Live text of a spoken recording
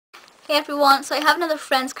Hey everyone, so I have another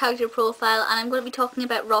Friends character profile and I'm going to be talking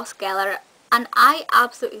about Ross Geller, and I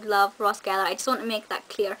absolutely love Ross Geller. I just want to make that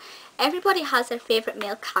clear. Everybody has their favourite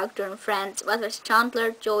male character in Friends, whether it's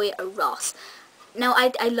Chandler, Joey or Ross. Now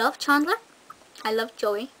I love Chandler, I love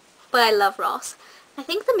Joey, but I love Ross. I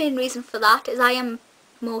think the main reason for that is I am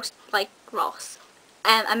most like Ross.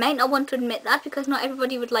 I might not want to admit that because not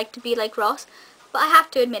everybody would like to be like Ross, but I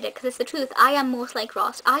have to admit it because it's the truth. I am most like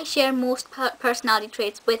Ross. I share most personality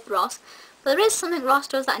traits with Ross, but there is something Ross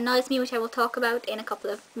does that annoys me, which I will talk about in a couple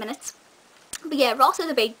of minutes. But yeah, Ross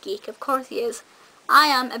is a big geek. Of course he is. I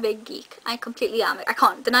am a big geek. I completely am. I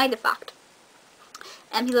can't deny the fact.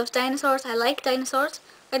 He loves dinosaurs. I like dinosaurs.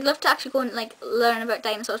 I'd love to actually go and like learn about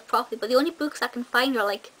dinosaurs properly, but the only books I can find are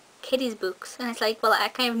like kiddies books, and it's like, well, I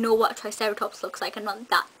kind of know what a triceratops looks like. I'm not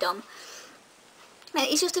that dumb. And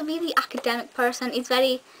he's just a really academic person.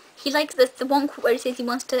 He likes the one quote where he says he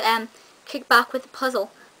wants to kick back with a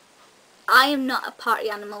puzzle. I am not a party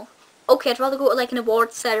animal. Okay, I'd rather go to like an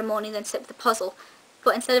awards ceremony than sit with a puzzle,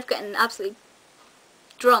 but instead of getting absolutely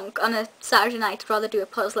drunk on a Saturday night, I'd rather do a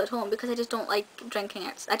puzzle at home because I just don't like drinking.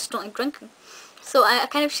 I just don't like drinking. So I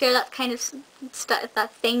kind of share that kind of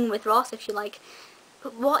that thing with Ross, if you like.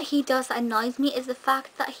 But what he does that annoys me is the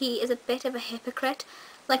fact that he is a bit of a hypocrite.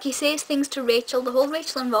 Like, he says things to Rachel. The whole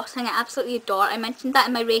Rachel and Ross thing I absolutely adore. I mentioned that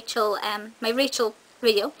in my Rachel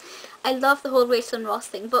video. I love the whole Rachel and Ross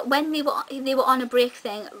thing. But when they were on a break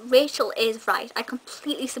thing, Rachel is right. I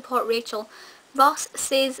completely support Rachel. Ross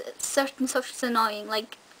says certain stuff that's annoying.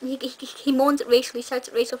 Like, he moans at Rachel, he shouts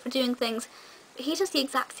at Rachel for doing things. But he does the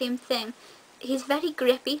exact same thing. He's very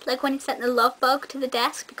grippy, like when he sent the love bug to the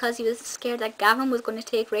desk because he was scared that Gavin was going to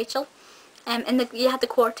take Rachel. And you had the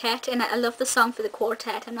quartet, and I love the song for the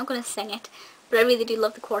quartet. I'm not going to sing it, but I really do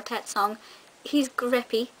love the quartet song. He's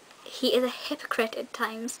grippy. He is a hypocrite at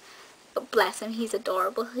times, but bless him, he's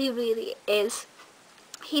adorable. He really is.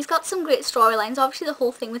 He's got some great storylines. Obviously the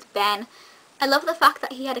whole thing with Ben. I love the fact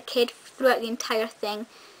that he had a kid throughout the entire thing,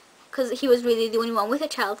 because he was really the only one with a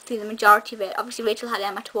child through the majority of it. Obviously Rachel had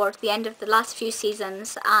Emma towards the end of the last few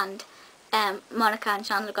seasons, and Monica and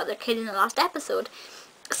Chandler got their kid in the last episode.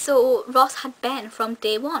 So Ross had Ben from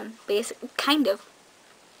day one, basically, kind of.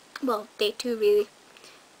 Well, day two really,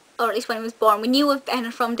 or at least when he was born. We knew of Ben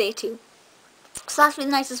from day two. So that's really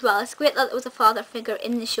nice as well. It's great that there was a father figure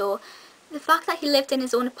in the show. The fact that he lived in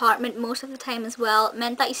his own apartment most of the time as well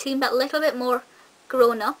meant that he seemed a little bit more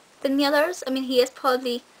grown up than the others. I mean, he is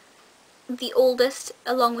probably the oldest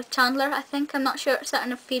along with Chandler, I think. I'm not sure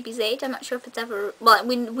certain of Phoebe's age. I'm not sure if it's ever, well,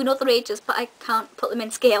 we know their ages, but I can't put them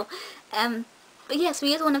in scale. But yeah, so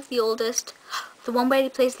he is one of the oldest. The one where he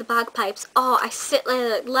plays the bagpipes, oh, I sit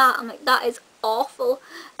like that, I'm like, that is awful.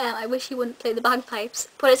 I wish he wouldn't play the bagpipes,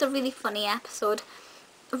 but it's a really funny episode.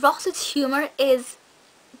 Ross's humour is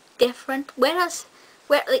different, whereas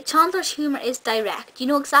like Chandler's humour is direct. You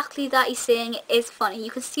know exactly that he's saying it is funny.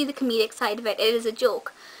 You can see the comedic side of it. It is a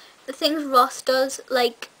joke. The things Ross does,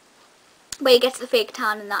 like where he gets the fake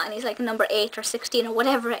tan and that, and he's like number 8 or 16 or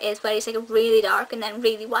whatever it is, where he's like really dark and then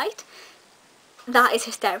really white, that is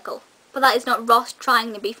hysterical. But that is not Ross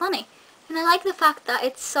trying to be funny. And I like the fact that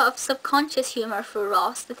it's sort of subconscious humour for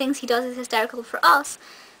Ross. The things he does is hysterical for us,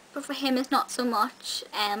 but for him it's not so much.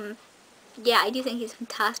 Yeah, I do think he's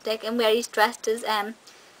fantastic, and where he's dressed as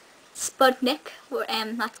Spudnik,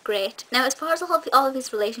 that's great. Now, as far as all of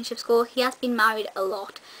his relationships go, he has been married a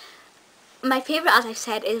lot. My favourite, as I've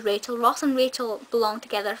said, is Rachel. Ross and Rachel belong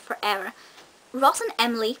together forever. Ross and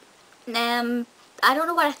Emily, I don't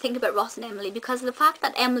know what I think about Ross and Emily, because the fact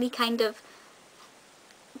that Emily kind of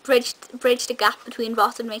bridged the gap between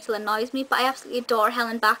Ross and Rachel annoys me, but I absolutely adore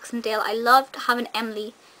Helen Baxendale. I loved having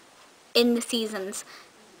Emily in the seasons,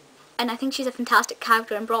 and I think she's a fantastic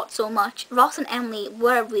character and brought so much. Ross and Emily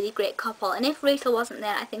were a really great couple, and if Rachel wasn't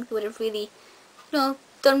there, I think they would have really,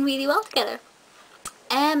 done really well together.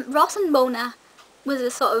 Ross and Mona was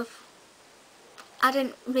a sort of, I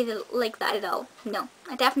didn't really like that at all. No,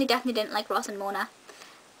 I definitely didn't like Ross and Mona.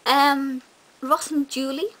 Ross and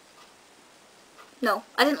Julie. No,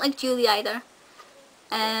 I didn't like Julie either.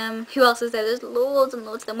 Who else is there? There's loads and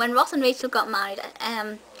loads of them. When Ross and Rachel got married,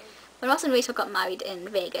 in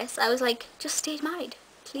Vegas, I was like, just stay married.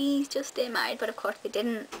 Please just stay married. But of course they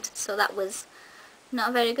didn't, so that was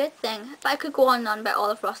not a very good thing. But I could go on and on about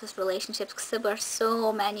all of Ross's relationships because there were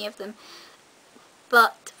so many of them.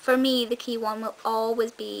 But for me, the key one will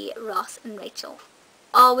always be Ross and Rachel.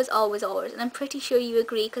 Always, always, always. And I'm pretty sure you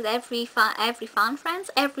agree, because every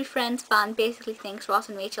Friends fan basically thinks Ross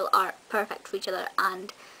and Rachel are perfect for each other,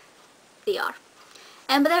 and they are.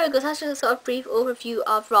 But there we go. So that's just a sort of brief overview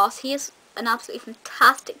of Ross. He is an absolutely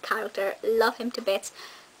fantastic character. Love him to bits.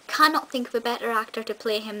 cannot think of a better actor to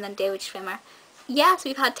play him than David Schwimmer. Yes,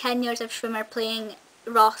 we've had 10 years of Schwimmer playing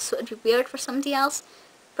Ross, so it'd be weird for somebody else,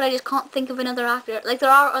 but I just can't think of another actor. Like, there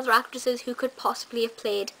are other actresses who could possibly have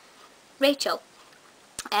played Rachel.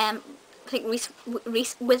 I think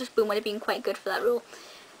Reese Witherspoon would have been quite good for that role.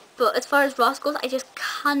 But as far as Ross goes, I just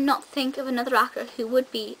cannot think of another actor who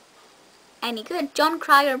would be any good. John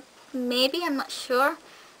Cryer, maybe, I'm not sure.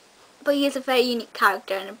 But he is a very unique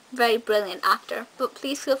character and a very brilliant actor. But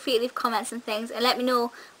please feel free to leave comments and things and let me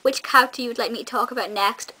know which character you would like me to talk about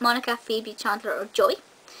next. Monica, Phoebe, Chandler or Joy.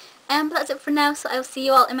 But that's it for now, so I'll see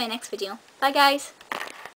you all in my next video. Bye guys!